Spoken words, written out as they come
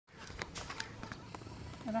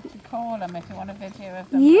You'll have to call them if you want a video of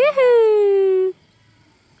them. Yoo-hoo!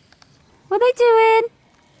 What are they doing?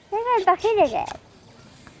 They're going back in again.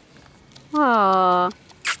 Aww.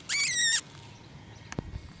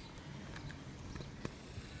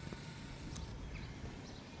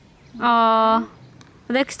 Aww. Well,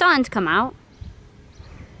 they're starting to come out.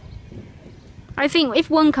 I think if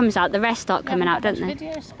one comes out, the rest start coming out, don't they?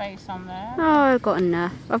 Video space on there. Oh, I've got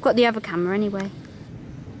enough. I've got the other camera anyway.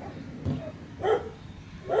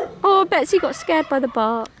 Oh, Betsy got scared by the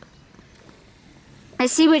bark.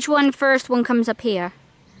 Let's see which one first one comes up here.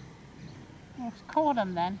 Let's call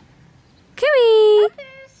them then. Cooey!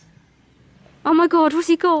 Puppies. Oh my God, what's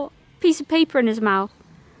he got? Piece of paper in his mouth.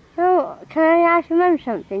 Oh, can I ask Mum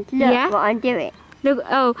something to look what I'm doing? Look,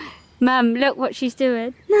 oh, Mum, look what she's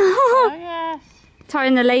doing. Oh yes.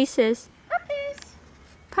 Tying the laces. Puppies.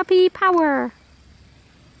 Puppy power.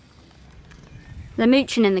 They're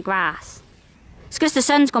mooching in the grass. It's because the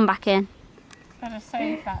sun's gone back in. Better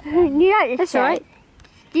save that then. You like the That's snow? alright.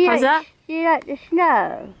 Do How's that? you like the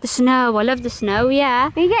snow? The snow. I love the snow,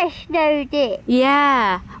 yeah. We get snowed in.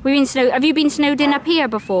 Yeah. We've been snowed. Have you been snowed in up here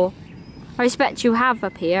before? I expect you have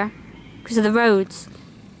up here. Because of the roads.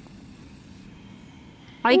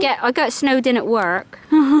 I get snowed in at work.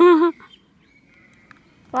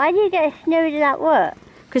 Why do you get snowed in at work?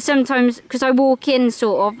 Because sometimes, because I walk in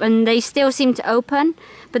sort of, and they still seem to open,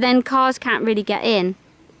 but then cars can't really get in.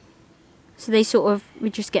 So they sort of, we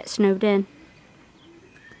just get snowed in.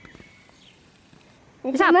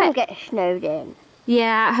 Does Is that Mum get snowed in?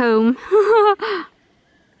 Yeah, at home.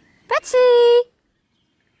 Betsy!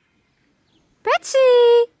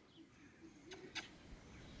 Betsy!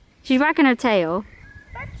 She's wagging her tail.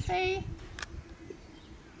 Betsy.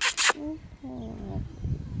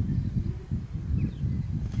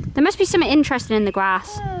 There must be something interesting in the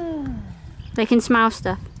grass. They can smell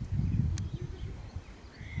stuff.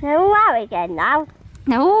 They're all out again now.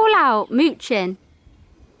 They're all out, mooching.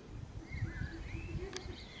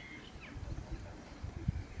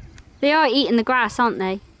 They are eating the grass, aren't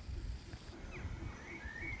they?